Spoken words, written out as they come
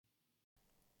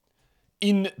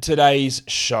In today's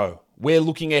show, we're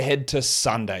looking ahead to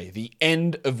Sunday, the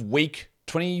end of week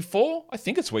 24. I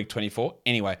think it's week 24.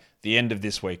 Anyway, the end of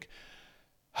this week.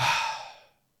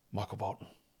 Michael Bolton.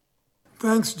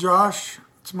 Thanks, Josh.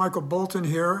 It's Michael Bolton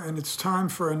here, and it's time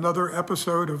for another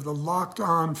episode of the Locked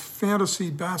On Fantasy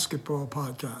Basketball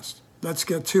Podcast. Let's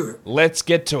get to it. Let's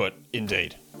get to it,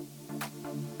 indeed.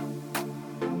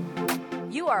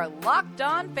 You are Locked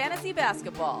On Fantasy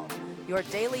Basketball, your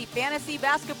daily fantasy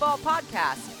basketball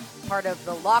podcast, part of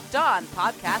the Locked On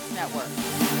Podcast Network.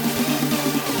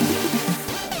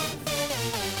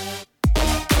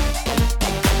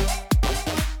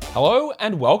 Hello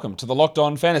and welcome to the Locked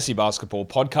On Fantasy Basketball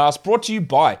Podcast, brought to you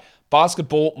by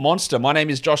Basketball Monster. My name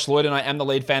is Josh Lloyd and I am the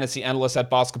lead fantasy analyst at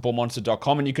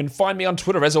basketballmonster.com, and you can find me on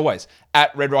Twitter as always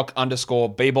at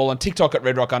redrock_bball, on TikTok at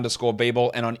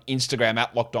redrock_bball, and on Instagram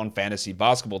at Locked On Fantasy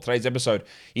Basketball. Today's episode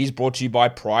is brought to you by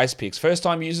Prize Picks. First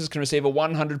time users can receive a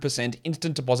 100%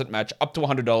 instant deposit match up to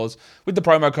 $100 with the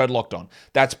promo code Locked On.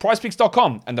 That's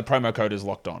prizepicks.com and the promo code is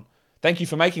Locked On. Thank you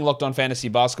for making Locked On Fantasy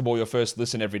Basketball your first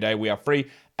listen every day. We are free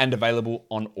and available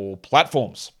on all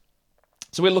platforms.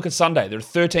 So we'll look at Sunday. There are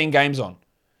 13 games on.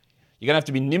 You're going to have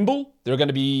to be nimble. There are going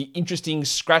to be interesting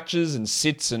scratches and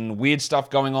sits and weird stuff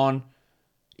going on.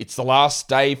 It's the last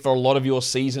day for a lot of your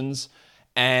seasons,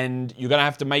 and you're going to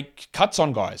have to make cuts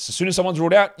on guys. As soon as someone's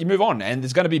ruled out, you move on, and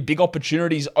there's going to be big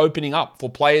opportunities opening up for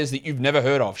players that you've never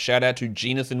heard of. Shout out to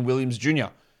Jonathan Williams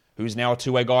Jr., who's now a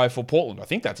two-way guy for Portland. I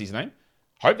think that's his name.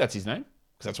 Hope that's his name,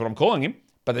 because that's what I'm calling him.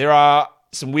 But there are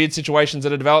some weird situations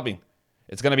that are developing.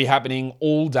 It's going to be happening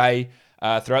all day,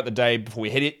 throughout the day before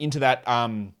we head into that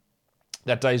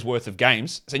day's worth of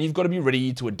games. So you've got to be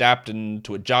ready to adapt and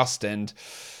to adjust and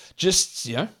just,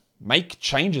 make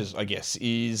changes, I guess,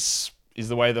 is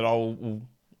the way that I'll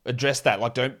address that.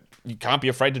 You can't be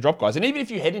afraid to drop guys. And even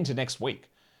if you head into next week,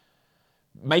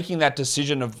 making that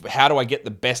decision of how do I get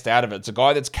the best out of it. It's a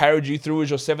guy that's carried you through as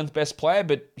your seventh best player,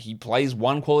 but he plays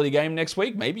one quality game next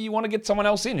week. Maybe you want to get someone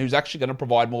else in who's actually going to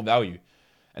provide more value.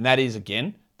 And that is,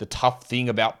 again, the tough thing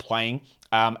about playing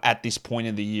at this point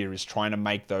in the year, is trying to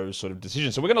make those sort of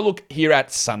decisions. So we're going to look here at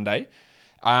Sunday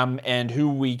and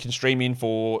who we can stream in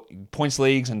for points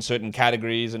leagues and certain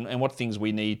categories and what things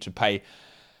we need to pay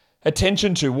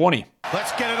attention to. Warnie.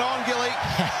 Let's get it on, Gilly.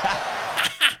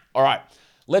 All right.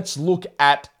 Let's look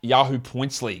at Yahoo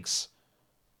Points Leagues.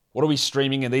 What are we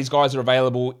streaming? And these guys are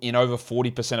available in over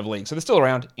 40% of leagues. So they're still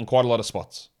around in quite a lot of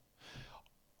spots.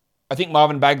 I think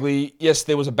Marvin Bagley, yes,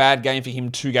 there was a bad game for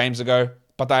him 2 games ago,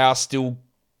 but they are still,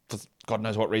 for God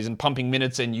knows what reason, pumping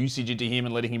minutes and usage into him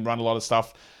and letting him run a lot of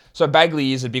stuff. So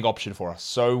Bagley is a big option for us.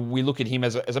 So we look at him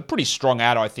as a pretty strong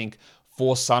ad, I think,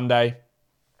 for Sunday.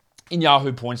 In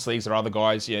Yahoo Points Leagues, there are other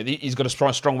guys. Yeah, he's got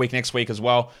a strong week next week as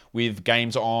well, with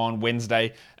games on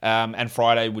Wednesday and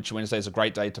Friday, which Wednesday is a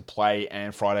great day to play,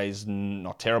 and Friday's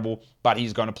not terrible, but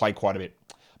he's going to play quite a bit.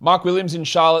 Mark Williams in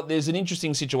Charlotte. There's an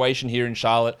interesting situation here in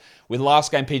Charlotte. With last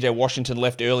game, PJ Washington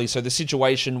left early, so the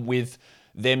situation with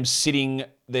them sitting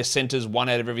their centers 1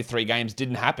 out of every 3 games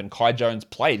didn't happen. Kai Jones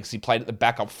played because he played at the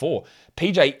backup 4.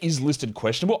 PJ is listed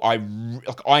questionable.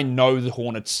 I know the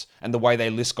Hornets and the way they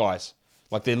list guys.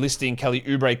 Like, they're listing Kelly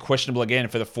Oubre questionable again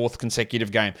for the 4th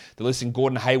consecutive game. They're listing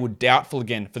Gordon Hayward doubtful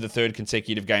again for the 3rd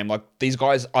consecutive game. Like, these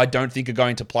guys I don't think are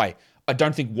going to play. I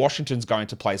don't think Washington's going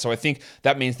to play. So I think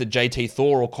that means that JT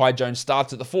Thor or Kai Jones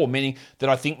starts at the 4, meaning that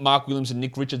I think Mark Williams and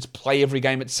Nick Richards play every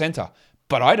game at center.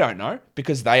 But I don't know,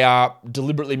 because they are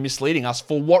deliberately misleading us.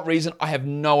 For what reason? I have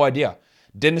no idea.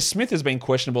 Dennis Smith has been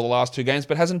questionable the last 2 games,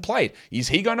 but hasn't played. Is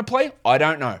he going to play? I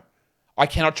don't know. I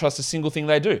cannot trust a single thing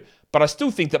they do. But I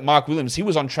still think that Mark Williams, he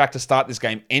was on track to start this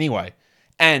game anyway.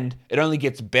 And it only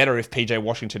gets better if PJ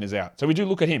Washington is out. So we do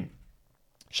look at him.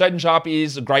 Shaden Sharp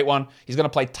is a great one. He's going to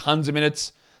play tons of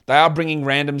minutes. They are bringing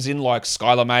randoms in like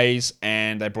Skylar Mays,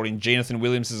 and they brought in Jonathan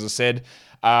Williams, as I said.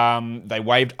 They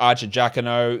waived Archer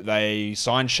Jacquino. They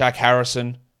signed Shaq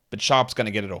Harrison, but Sharp's going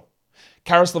to get it all.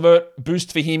 Karis LeVert,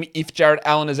 boost for him if Jarrett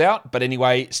Allen is out, but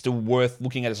anyway, still worth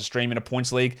looking at as a stream in a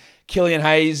points league. Killian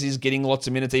Hayes is getting lots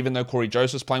of minutes, even though Corey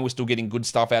Joseph's playing. We're still getting good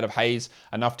stuff out of Hayes,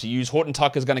 enough to use. Horton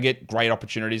Tucker's going to get great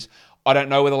opportunities. I don't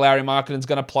know whether Larry Markkanen's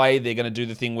going to play. They're going to do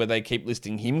the thing where they keep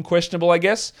listing him questionable, I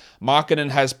guess. Markkanen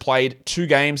has played 2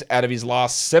 games out of his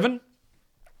last 7,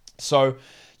 so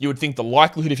you would think the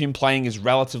likelihood of him playing is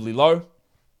relatively low,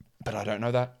 but I don't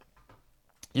know that.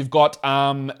 You've got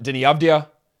Denny Avdia,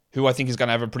 who I think is going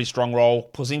to have a pretty strong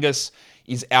role. Porzingis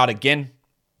is out again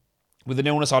with an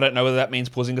illness. I don't know whether that means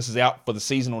Porzingis is out for the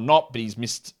season or not, but he's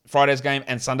missed Friday's game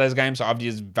and Sunday's game, so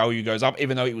Avdia's value goes up,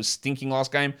 even though he was stinking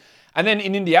last game. And then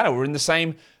in Indiana, we're in the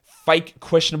same fake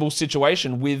questionable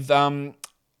situation with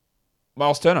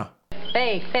Miles Turner.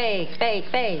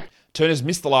 Fake. Turner's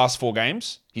missed the last 4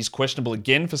 games. He's questionable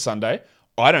again for Sunday.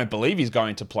 I don't believe he's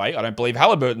going to play. I don't believe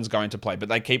Halliburton's going to play, but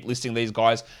they keep listing these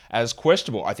guys as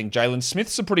questionable. I think Jalen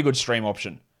Smith's a pretty good stream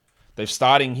option. They're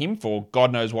starting him for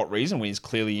God knows what reason when he's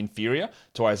clearly inferior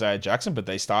to Isaiah Jackson, but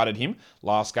they started him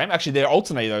last game. Actually, they're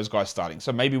alternating those guys starting,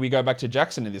 so maybe we go back to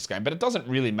Jackson in this game, but it doesn't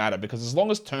really matter because as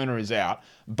long as Turner is out,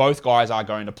 both guys are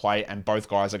going to play and both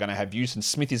guys are going to have use, and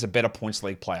Smith is a better points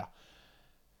league player.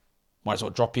 Might as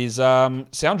well drop his sound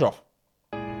drop.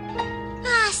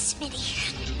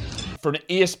 For an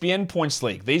ESPN points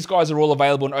league, these guys are all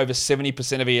available in over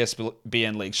 70% of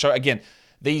ESPN leagues. So again,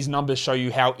 these numbers show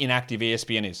you how inactive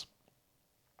ESPN is.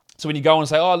 So when you go and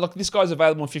say, oh, look, this guy's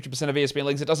available in 50% of ESPN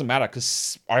leagues, it doesn't matter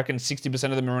because I reckon 60%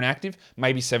 of them are inactive,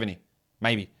 maybe 70,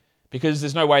 maybe. Because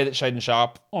there's no way that Shaden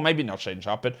Sharp, or maybe not Shaden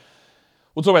Sharp, but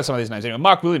we'll talk about some of these names anyway.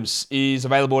 Mark Williams is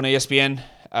available on ESPN.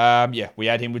 We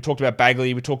had him. We talked about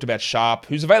Bagley. We talked about Sharp,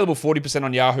 who's available 40%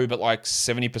 on Yahoo, but like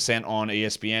 70% on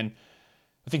ESPN.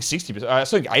 I think 60%, I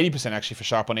think 80% actually for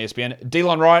Sharp on ESPN.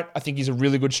 Delon Wright, I think he's a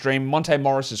really good stream. Monte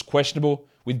Morris is questionable.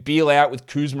 With Beal out, with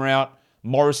Kuzma out,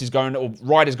 Wright is going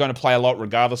to play a lot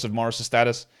regardless of Morris'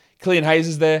 status. Killian Hayes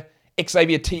is there.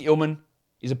 Xavier T. Illman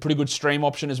is a pretty good stream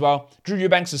option as well. Drew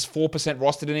Eubanks is 4%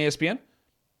 rostered in ESPN.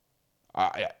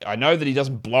 I know that he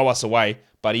doesn't blow us away,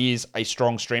 but he is a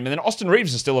strong stream. And then Austin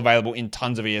Reeves is still available in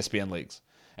tons of ESPN leagues.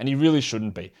 And he really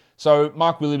shouldn't be. So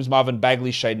Mark Williams, Marvin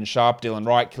Bagley, Shaden Sharp, Delon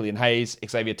Wright, Killian Hayes,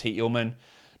 Xavier T. Illman,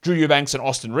 Drew Eubanks, and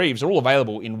Austin Reeves are all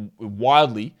available in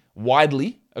widely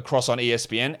across on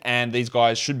ESPN. And these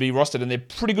guys should be rostered, and they're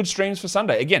pretty good streams for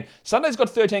Sunday. Again, Sunday's got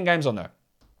 13 games on there.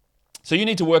 So you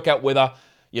need to work out whether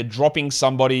you're dropping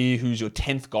somebody who's your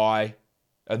 10th guy.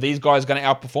 Are these guys going to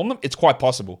outperform them? It's quite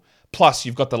possible. Plus,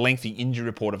 you've got the lengthy injury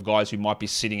report of guys who might be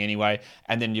sitting anyway.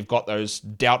 And then you've got those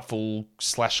doubtful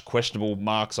 / questionable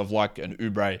marks of like an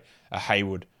Oubre, a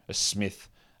Hayward, a Smith,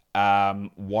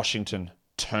 Washington,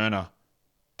 Turner.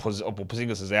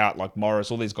 Porzingis is out, like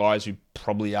Morris, all these guys who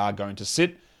probably are going to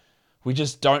sit. We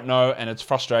just don't know, and it's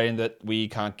frustrating that we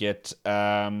can't get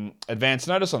advance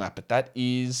notice on that. But that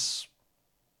is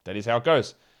how it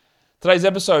goes. Today's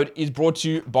episode is brought to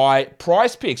you by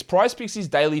Prize Picks. Prize Picks is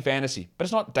daily fantasy, but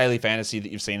it's not daily fantasy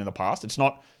that you've seen in the past. It's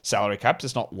not salary caps.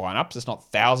 It's not lineups. It's not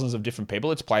thousands of different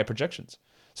people. It's player projections.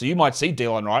 So you might see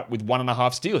Delon Wright with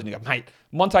 1.5 steals, and you go, mate,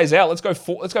 Monte's out. Let's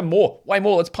go more, way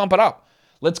more. Let's pump it up.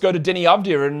 Let's go to Denny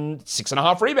Avdia and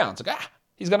 6.5 rebounds. Like,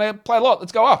 he's going to play a lot.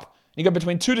 Let's go up. You go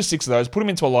between 2 to 6 of those, put them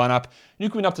into a lineup, and you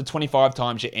can win up to 25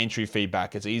 times your entry fee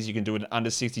back. It's easy. You can do it in under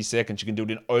 60 seconds. You can do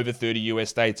it in over 30 US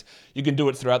states. You can do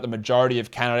it throughout the majority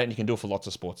of Canada, and you can do it for lots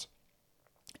of sports.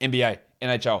 NBA,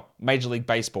 NHL, Major League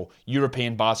Baseball,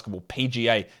 European basketball,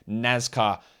 PGA,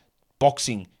 NASCAR,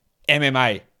 boxing,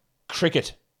 MMA,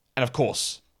 cricket, and of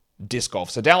course, disc golf.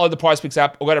 So download the PrizePicks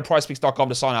app or go to prizepicks.com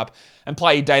to sign up and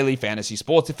play daily fantasy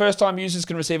sports. The first-time users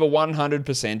can receive a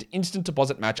 100% instant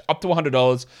deposit match up to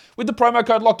 $100 with the promo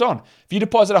code Locked On. If you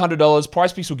deposit $100,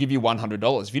 PrizePicks will give you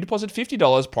 $100. If you deposit $50,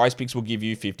 PrizePicks will give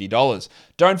you $50.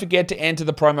 Don't forget to enter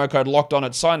the promo code Locked On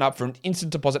and sign up for an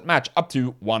instant deposit match up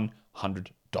to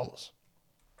 $100.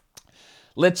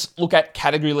 Let's look at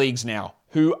category leagues now.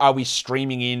 Who are we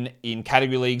streaming in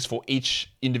category leagues for each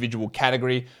individual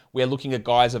category? We're looking at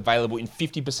guys available in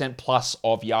 50% plus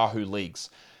of Yahoo leagues.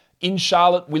 In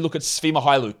Charlotte, we look at Svima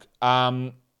Hailuk.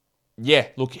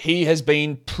 Look, he has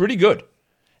been pretty good.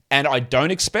 And I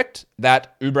don't expect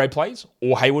that Oubre plays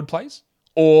or Hayward plays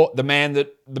or the man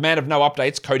of no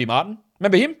updates, Cody Martin.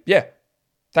 Remember him? Yeah.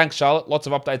 Thanks, Charlotte. Lots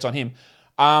of updates on him.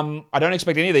 I don't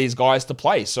expect any of these guys to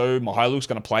play. So Mihailuk's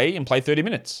going to play 30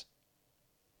 minutes.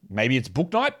 Maybe it's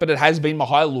book night, but it has been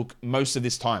Mihailuk most of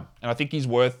this time. And I think he's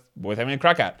worth having a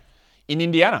crack at. In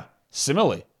Indiana,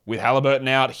 similarly, with Halliburton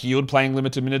out, Hield playing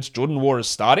limited minutes, Jordan Moore is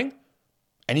starting,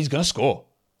 and he's going to score.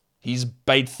 He's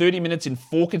made 30 minutes in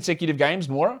 4 consecutive games,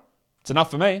 Nora. It's enough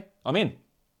for me. I'm in.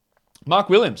 Mark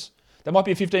Williams. That might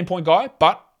be a 15-point guy,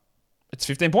 but it's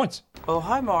 15 points. Oh,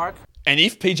 hi, Mark. And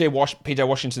if PJ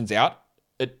Washington's out,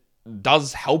 it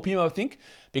does help him, I think,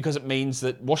 because it means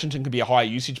that Washington could be a higher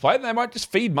usage player, and they might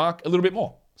just feed Mark a little bit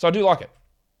more. So I do like it.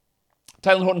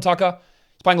 Taylor Horton-Tucker,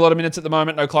 he's playing a lot of minutes at the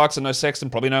moment. No Clarkson, no Sexton,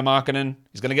 probably no Markkanen.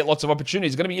 He's going to get lots of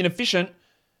opportunities. He's going to be inefficient,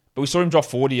 but we saw him drop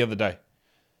 40 the other day.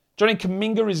 Johnny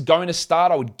Kuminga is going to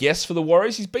start, I would guess, for the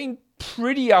Warriors. He's been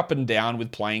pretty up and down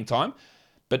with playing time,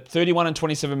 but 31 and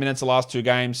 27 minutes the last 2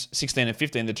 games, 16 and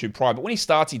 15 the 2 prior. But when he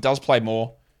starts, he does play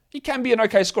more. He can be an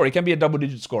okay scorer. He can be a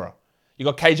double-digit scorer. You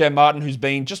got KJ Martin, who's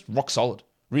been just rock solid.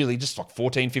 Really, just like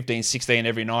 14, 15, 16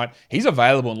 every night. He's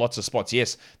available in lots of spots.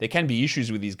 Yes, there can be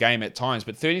issues with his game at times,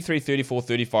 but 33, 34,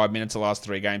 35 minutes the last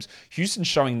 3 games. Houston's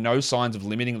showing no signs of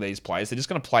limiting these players. They're just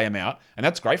going to play him out, and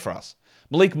that's great for us.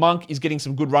 Malik Monk is getting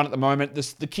some good run at the moment.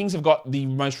 The Kings have got the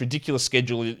most ridiculous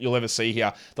schedule you'll ever see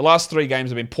here. The last 3 games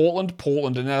have been Portland,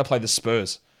 and now they play the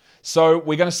Spurs. So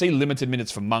we're going to see limited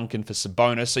minutes for Monk and for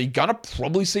Sabonis, so you're going to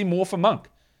probably see more for Monk.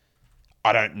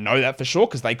 I don't know that for sure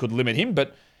because they could limit him,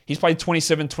 but he's played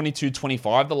 27, 22,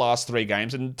 25 the last 3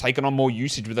 games and taken on more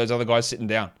usage with those other guys sitting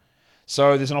down.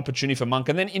 So there's an opportunity for Monk.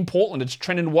 And then in Portland, it's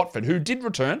Trendon Watford, who did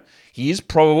return. He is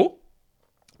probable.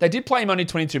 They did play him only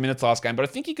 22 minutes last game, but I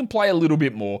think he can play a little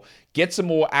bit more, get some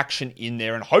more action in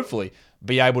there, and hopefully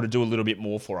be able to do a little bit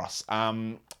more for us.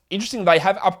 Interesting, they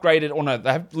have upgraded, or no,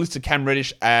 they have listed Cam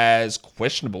Reddish as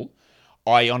questionable.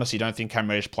 I honestly don't think Cam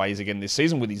Reddish plays again this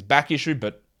season with his back issue,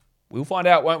 but we'll find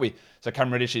out, won't we? So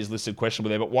Cam Reddish is listed questionable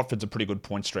there, but Watford's a pretty good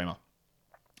point streamer.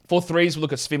 For threes, we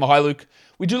look at Svi Mykhailiuk.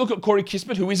 We do look at Corey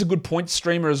Kispert, who is a good point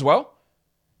streamer as well.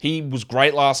 He was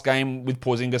great last game with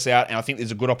Porzingis out, and I think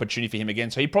there's a good opportunity for him again.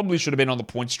 So he probably should have been on the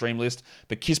point stream list,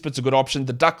 but Kispert's a good option.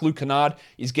 The Duck Luke Kennard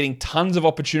is getting tons of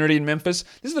opportunity in Memphis.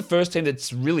 This is the first team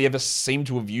that's really ever seemed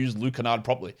to have used Luke Kennard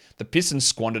properly. The Pistons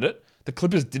squandered it. The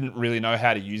Clippers didn't really know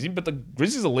how to use him, but the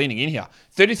Grizzlies are leaning in here.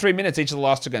 33 minutes each of the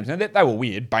last 2 games. Now, they were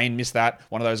weird. Bane missed that,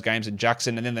 one of those games, and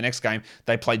Jackson. And then the next game,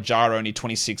 they played Jara only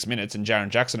 26 minutes and Jaren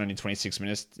Jackson only 26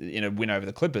 minutes in a win over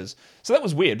the Clippers. So that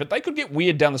was weird, but they could get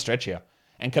weird down the stretch here.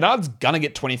 And Kennard's going to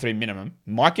get 23 minimum.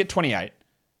 Might get 28.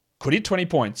 Could hit 20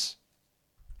 points.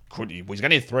 Could he? Well, he's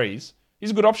going to hit threes. He's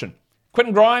a good option.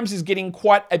 Quentin Grimes is getting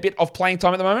quite a bit of playing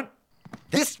time at the moment.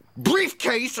 This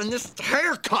briefcase and this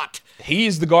haircut. He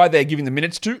is the guy they're giving the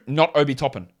minutes to, not Obi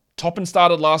Toppin. Toppin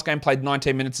started last game, played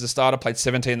 19 minutes as a starter, played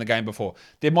 17 in the game before.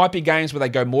 There might be games where they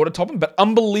go more to Toppin, but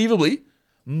unbelievably,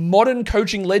 modern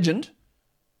coaching legend,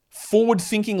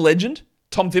 forward-thinking legend,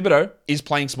 Tom Thibodeau is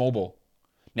playing small ball.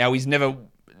 Now, he's never,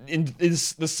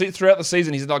 throughout the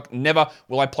season, he's like, never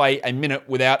will I play a minute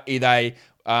without either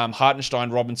Hartenstein,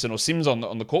 Robinson, or Sims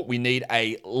on the court. We need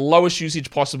a lowest usage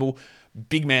possible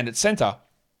big man at center.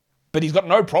 But he's got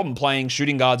no problem playing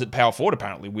shooting guards at power forward,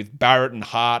 apparently, with Barrett and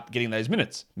Hart getting those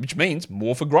minutes, which means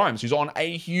more for Grimes, who's on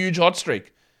a huge hot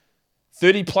streak.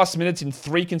 30-plus minutes in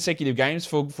 3 consecutive games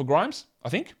for Grimes, I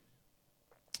think.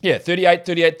 Yeah,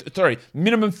 38,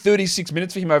 minimum 36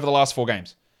 minutes for him over the last 4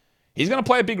 games. He's going to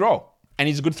play a big role, and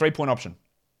he's a good 3-point option.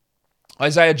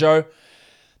 Isaiah Joe,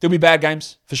 there'll be bad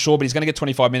games, for sure, but he's going to get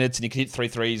 25 minutes, and he can hit 3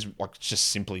 threes, like, just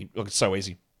simply, like, it's so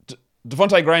easy.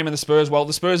 Devontae Graham and the Spurs, well,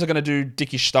 the Spurs are going to do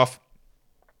dickish stuff.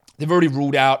 They've already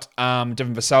ruled out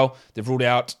Devin Vassell. They've ruled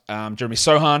out Jeremy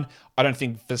Sohan. I don't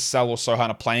think Vassell or Sohan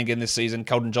are playing again this season.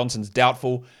 Keldon Johnson's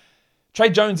doubtful. Trey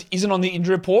Jones isn't on the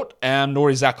injury report,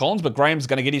 nor is Zach Collins, but Graham's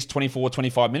going to get his 24,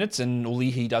 25 minutes, and all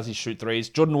he does is shoot threes.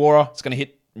 Jordan Nwora is going to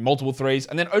hit multiple threes.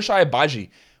 And then Ochai Agbaji,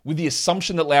 with the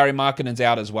assumption that Lauri Markkanen's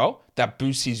out as well, that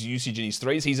boosts his usage in his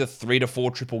threes. He's a 3 to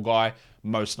 4 triple guy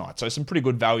most nights. So some pretty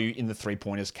good value in the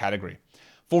 3-pointers category.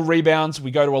 For rebounds, we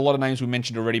go to a lot of names we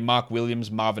mentioned already. Mark Williams,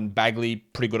 Marvin Bagley,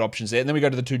 pretty good options there. And then we go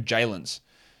to the 2 Jalens.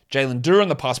 Jalen Duren,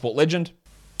 the passport legend.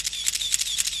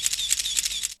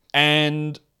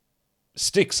 And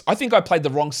Sticks. I think I played the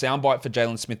wrong soundbite for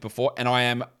Jalen Smith before, and I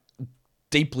am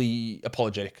deeply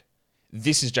apologetic.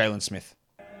 This is Jalen Smith.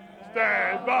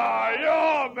 Stand by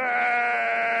your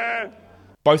man!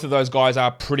 Both of those guys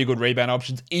are pretty good rebound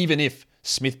options, even if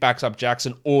Smith backs up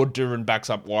Jackson or Duren backs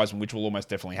up Wiseman, which will almost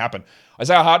definitely happen.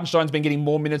 Isaiah Hartenstein's been getting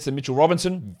more minutes than Mitchell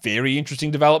Robinson. Very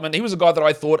interesting development. He was a guy that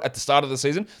I thought at the start of the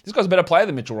season, this guy's a better player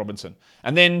than Mitchell Robinson.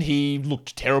 And then he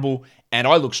looked terrible, and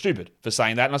I looked stupid for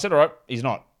saying that. And I said, all right, he's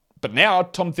not. But now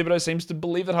Tom Thibodeau seems to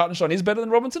believe that Hartenstein is better than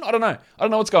Robinson. I don't know. I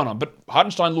don't know what's going on. But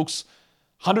Hartenstein looks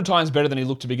 100 times better than he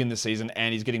looked to begin this season,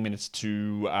 and he's getting minutes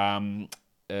to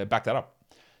back that up.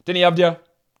 Denny Avdia,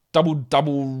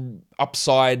 double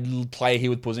upside player here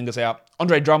with Porzingis out.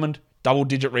 Andre Drummond,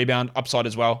 double-digit rebound, upside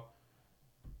as well.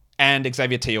 And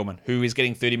Xavier Tillman, who is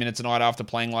getting 30 minutes a night after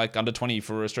playing like under 20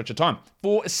 for a stretch of time.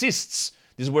 For assists,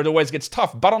 this is where it always gets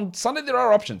tough. But on Sunday, there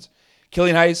are options.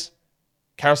 Killian Hayes,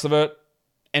 Karis LeVert,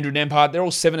 Andrew Nembhard, they're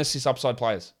all 7 assist upside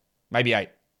players. Maybe 8.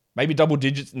 Maybe double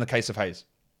digits in the case of Hayes.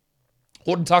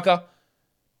 Horton Tucker,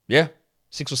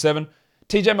 6 or 7.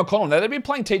 TJ McConnell, now they've been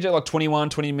playing TJ like 21,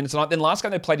 20 minutes a night. Then last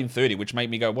game they played him 30, which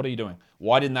made me go, what are you doing?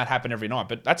 Why didn't that happen every night?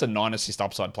 But that's a 9 assist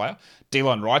upside player.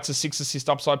 Delon Wright's a 6 assist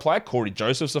upside player. Corey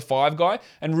Joseph's a 5 guy.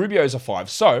 And Rubio's a 5.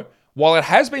 So while it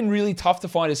has been really tough to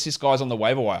find assist guys on the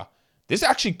waiver wire, there's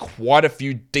actually quite a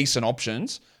few decent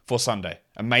options for Sunday.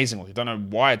 Amazingly. Don't know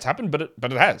why it's happened, but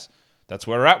it has. That's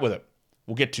where we're at with it.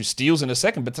 We'll get to steals in a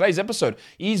second, but today's episode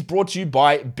is brought to you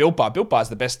by Built Bar. Built Bar is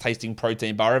the best tasting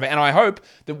protein bar ever, and I hope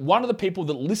that one of the people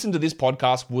that listened to this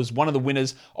podcast was one of the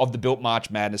winners of the Built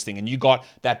March Madness thing, and you got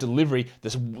that delivery,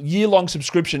 this year-long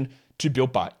subscription to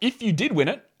Built Bar. If you did win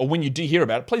it, or when you do hear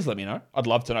about it, please let me know. I'd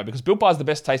love to know, because Built Bar is the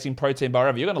best tasting protein bar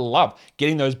ever. You're going to love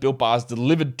getting those Built Bars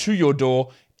delivered to your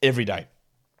door every day.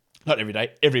 Not every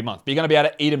day, every month. But you're going to be able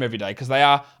to eat them every day because they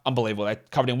are unbelievable. They're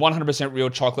covered in 100% real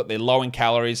chocolate. They're low in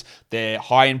calories. They're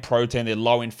high in protein. They're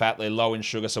low in fat. They're low in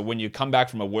sugar. So when you come back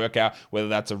from a workout, whether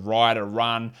that's a ride, a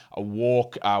run, a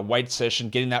walk, a weight session,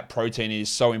 getting that protein is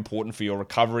so important for your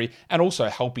recovery and also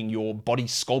helping your body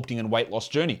sculpting and weight loss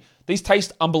journey. These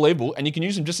taste unbelievable, and you can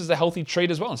use them just as a healthy treat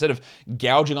as well. Instead of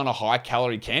gouging on a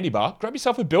high-calorie candy bar, grab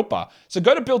yourself a Built Bar. So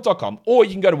go to Built.com, or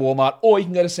you can go to Walmart, or you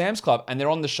can go to Sam's Club, and they're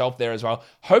on the shelf there as well.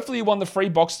 Hopefully you won the free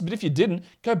boxes, but if you didn't,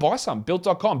 go buy some.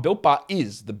 Built.com. Built Bar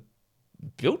is the...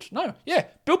 Built? No. Yeah.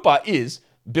 Built Bar is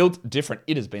built different.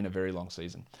 It has been a very long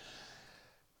season.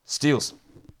 Steals.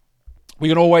 We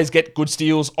can always get good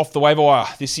steals off the waiver wire.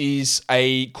 This is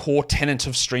a core tenet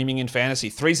of streaming in fantasy.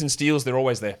 Threes and steals, they're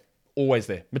always there. Always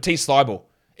there. Matisse Thybulle.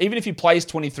 Even if he plays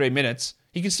 23 minutes,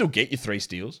 he can still get you 3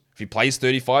 steals. If he plays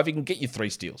 35, he can get you 3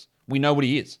 steals. We know what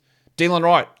he is. Delon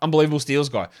Wright, unbelievable steals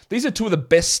guy. These are two of the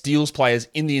best steals players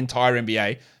in the entire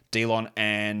NBA, Delon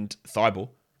and Thybulle.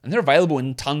 And they're available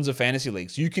in tons of fantasy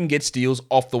leagues. You can get steals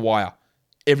off the wire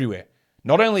everywhere.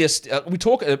 Not only we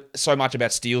talk so much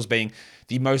about steals being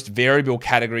the most variable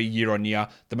category year on year,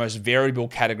 the most variable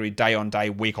category day on day,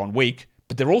 week on week,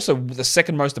 but they're also the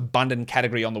second most abundant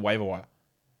category on the waiver wire.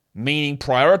 Meaning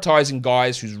prioritizing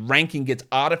guys whose ranking gets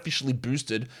artificially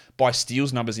boosted by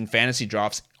steals numbers in fantasy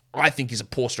drafts, I think is a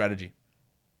poor strategy.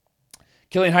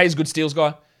 Killian Hayes, good steals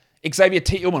guy. Xavier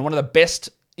T. Illman, one of the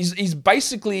best. He's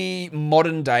basically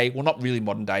modern day. Well, not really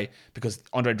modern day because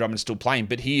Andre Drummond's still playing,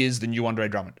 but he is the new Andre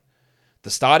Drummond. The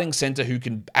starting center who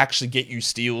can actually get you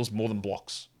steals more than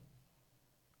blocks.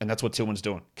 And that's what Tillman's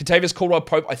doing. Kentavious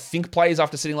Caldwell-Pope, I think, plays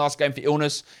after sitting last game for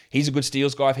illness. He's a good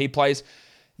steals guy if he plays.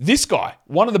 This guy,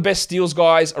 one of the best steals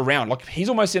guys around. Like, he's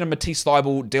almost in a Matisse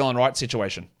Thybulle, Delon Wright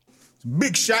situation.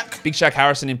 Big Shaq. Big Shaq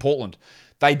Harrison in Portland.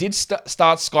 They did start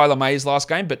Skylar Mays last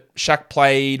game, but Shaq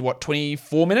played,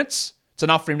 24 minutes? It's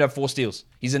enough for him to have 4 steals.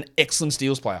 He's an excellent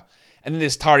steals player. And then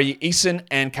there's Tari Eason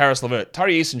and Karis LeVert.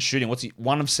 Tari Eason's shooting,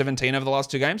 1 of 17 over the last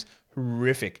 2 games?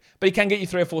 Horrific. But he can get you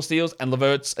 3 or 4 steals, and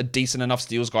LeVert's a decent enough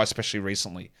steals guy, especially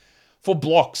recently. For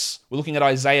blocks, we're looking at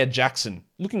Isaiah Jackson.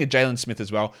 Looking at Jalen Smith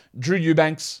as well. Drew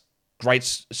Eubanks, great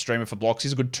streamer for blocks.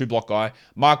 He's a good 2-block guy.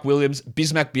 Mark Williams,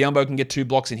 Bismack Biyombo can get 2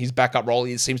 blocks in his backup role.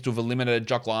 He seems to have eliminated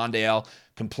Jock Landale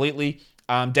completely.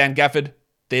 Dan Gafford,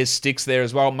 there's sticks there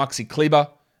as well. Maxi Kleber.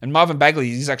 And Marvin Bagley,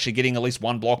 he's actually getting at least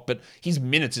 1 block, but his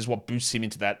minutes is what boosts him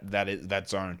into that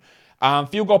zone.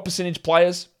 Field goal percentage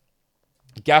players,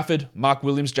 Gafford, Mark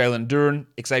Williams, Jalen Duren,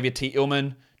 Xavier T.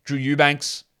 Illman, Drew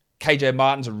Eubanks, KJ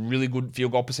Martin's a really good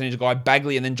field goal percentage guy,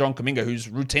 Bagley, and then John Kuminga, who's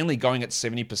routinely going at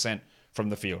 70% from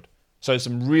the field. So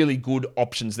some really good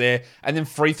options there. And then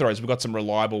free throws, we've got some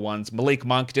reliable ones. Malik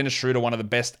Monk, Dennis Schroeder, one of the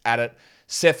best at it.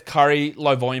 Seth Curry,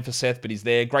 low volume for Seth, but he's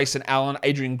there. Grayson Allen,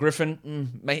 Adrian Griffin,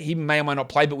 he may or may not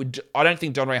play, but I don't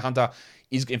think DeAndre Hunter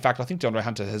is. In fact, I think DeAndre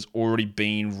Hunter has already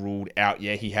been ruled out.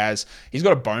 Yeah, he has. He's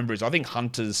got a bone bruise. I think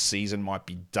Hunter's season might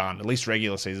be done, at least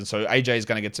regular season. So AJ is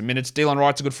going to get some minutes. Delon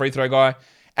Wright's a good free throw guy.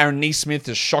 Aaron Neesmith is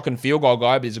a shocking field goal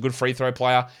guy, but he's a good free throw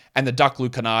player. And the Duck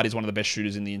Luke Kennard is one of the best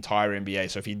shooters in the entire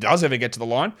NBA. So if he does ever get to the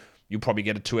line, you'll probably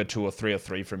get a 2-2 or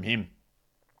 3-3 from him.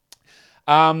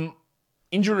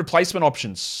 Injury replacement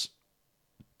options.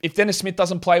 If Dennis Smith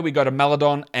doesn't play, we go to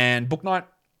Maladon and Booknight.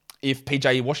 If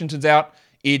PJ Washington's out,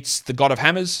 it's the God of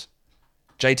Hammers,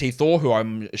 JT Thor, who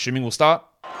I'm assuming will start.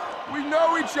 We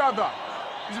know each other.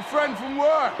 He's a friend from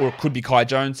work. Or it could be Kai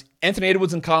Jones. Anthony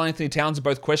Edwards and Karl Anthony Towns are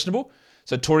both questionable.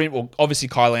 So obviously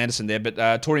Kyle Anderson there, but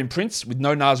Taurean Prince with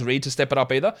no Naz Reid to step it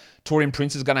up either. Taurean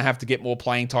Prince is going to have to get more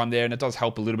playing time there, and it does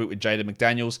help a little bit with Jaden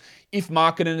McDaniels. If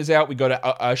Markkanen is out, we go to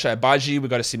Oshay Abaji, we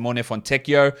go to Simone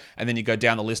Fontecchio, and then you go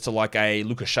down the list to like a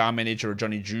Luka Šarmanić or a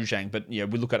Johnny Juzang. But yeah,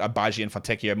 we look at Abaji and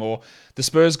Fontecchio more. The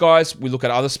Spurs guys, we look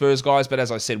at other Spurs guys, but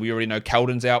as I said, we already know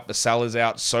Keldon's out, Vassell is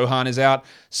out, Sohan is out.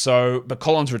 But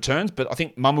Collins returns, but I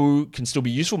think Mamu can still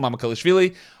be useful,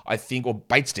 Mamukelashvili. I think, or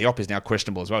Bates Diop is now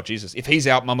questionable as well. Jesus. If he's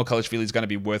out, Mamukelashvili is going to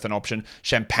be worth an option.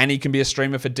 Champagny can be a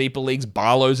streamer for deeper leagues.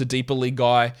 Barlow's a deeper league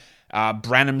guy.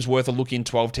 Branham's worth a look in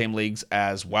 12-team leagues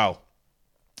as well.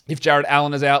 If Jared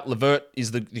Allen is out, Levert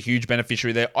is the huge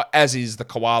beneficiary there, as is the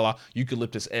Koala,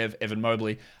 Eucalyptus Evan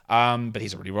Mobley, but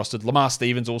he's already rostered. Lamar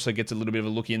Stevens also gets a little bit of a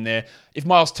look in there. If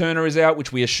Miles Turner is out,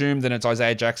 which we assume, then it's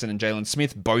Isaiah Jackson and Jalen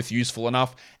Smith, both useful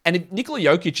enough. And if Nikola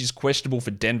Jokic is questionable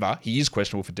for Denver, he is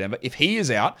questionable for Denver. If he is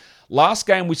out, last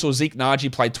game we saw Zeke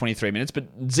Naji played 23 minutes, but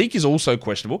Zeke is also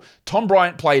questionable. Tom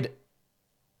Bryant played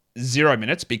 0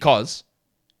 minutes because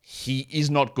he is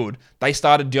not good. They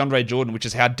started DeAndre Jordan, which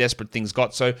is how desperate things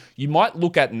got. So you might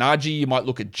look at Najee, you might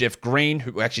look at Jeff Green,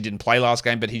 who actually didn't play last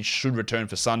game, but he should return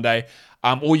for Sunday.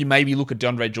 Or you maybe look at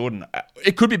DeAndre Jordan.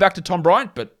 It could be back to Tom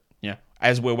Bryant, but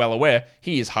as we're well aware,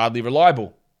 he is hardly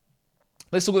reliable.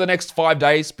 Let's look at the next 5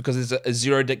 days because there's a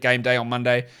 0 game day on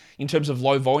Monday in terms of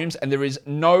low volumes, and there is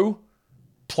no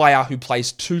player who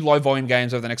plays 2 low volume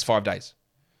games over the next 5 days.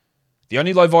 The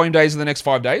only low volume days of the next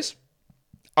 5 days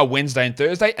are Wednesday and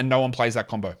Thursday, and no one plays that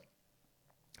combo.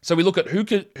 So we look at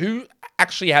who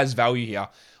actually has value here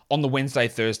on the Wednesday,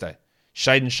 Thursday.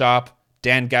 Shaden Sharp,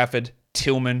 Dan Gafford,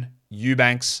 Tillman,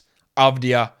 Eubanks,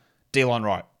 Avdia, Delon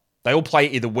Wright. They all play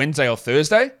either Wednesday or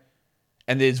Thursday,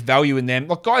 and there's value in them.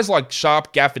 Like guys like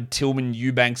Sharp, Gafford, Tillman,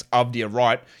 Eubanks, Avdia,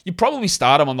 Wright, you probably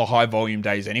start them on the high volume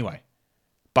days anyway.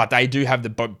 But they do have the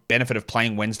benefit of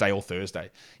playing Wednesday or Thursday.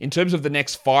 In terms of the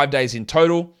next 5 days in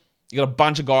total, you got a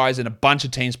bunch of guys and a bunch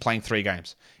of teams playing 3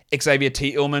 games. Xavier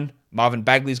T. Illman, Marvin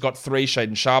Bagley's got 3,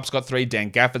 Shaden Sharp's got 3,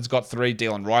 Dan Gafford's got 3,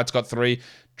 Delon Wright's got 3,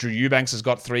 Drew Eubanks has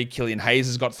got 3, Killian Hayes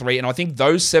has got 3, and I think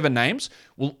those 7 names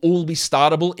will all be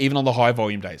startable even on the high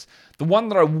volume days. The one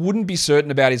that I wouldn't be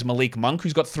certain about is Malik Monk,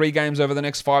 who's got 3 games over the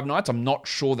next 5 nights. I'm not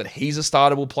sure that he's a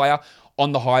startable player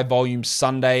on the high volume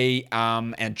Sunday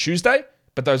and Tuesday,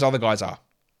 but those other guys are.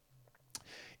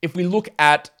 If we look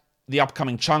at the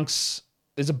upcoming chunks,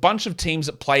 there's a bunch of teams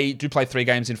that do play 3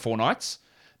 games in 4 nights.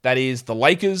 That is the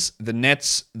Lakers, the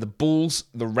Nets, the Bulls,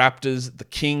 the Raptors, the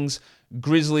Kings,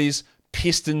 Grizzlies,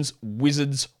 Pistons,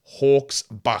 Wizards, Hawks,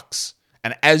 Bucks.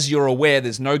 And as you're aware,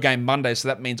 there's no game Monday, so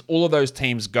that means all of those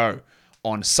teams go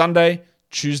on Sunday,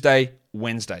 Tuesday,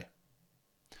 Wednesday.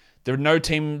 There are no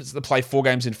teams that play 4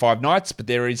 games in 5 nights, but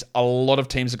there is a lot of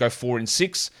teams that go 4 in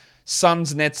 6.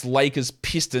 Suns, Nets, Lakers,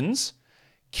 Pistons,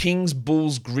 Kings,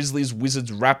 Bulls, Grizzlies, Wizards,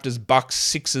 Raptors, Bucks,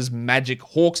 Sixers, Magic,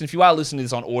 Hawks. And if you are listening to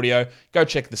this on audio, go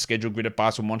check the schedule grid at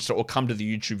Basketball Monster or come to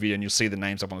the YouTube video and you'll see the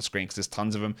names up on the screen because there's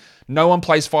tons of them. No one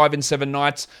plays 5 in 7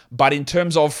 nights, but in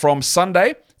terms of from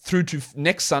Sunday through to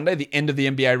next Sunday, the end of the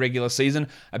NBA regular season,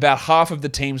 about half of the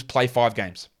teams play 5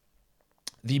 games.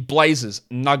 The Blazers,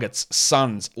 Nuggets,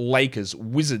 Suns, Lakers,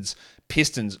 Wizards,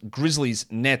 Pistons, Grizzlies,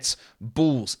 Nets,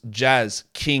 Bulls, Jazz,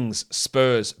 Kings,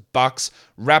 Spurs, Bucks,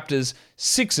 Raptors,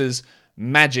 Sixers,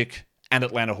 Magic, and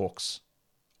Atlanta Hawks.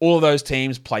 All of those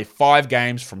teams play 5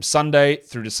 games from Sunday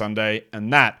through to Sunday,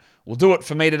 and that will do it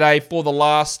for me today for the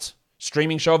last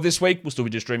streaming show of this week. We'll still be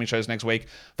doing streaming shows next week.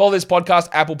 Follow this podcast,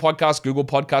 Apple Podcasts, Google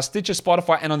Podcasts, Stitcher,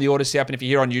 Spotify, and on the Odyssey app. And if you're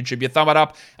here on YouTube, you thumb it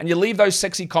up and you leave those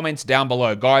sexy comments down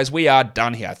below. Guys, we are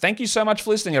done here. Thank you so much for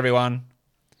listening, everyone.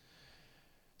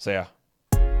 See ya.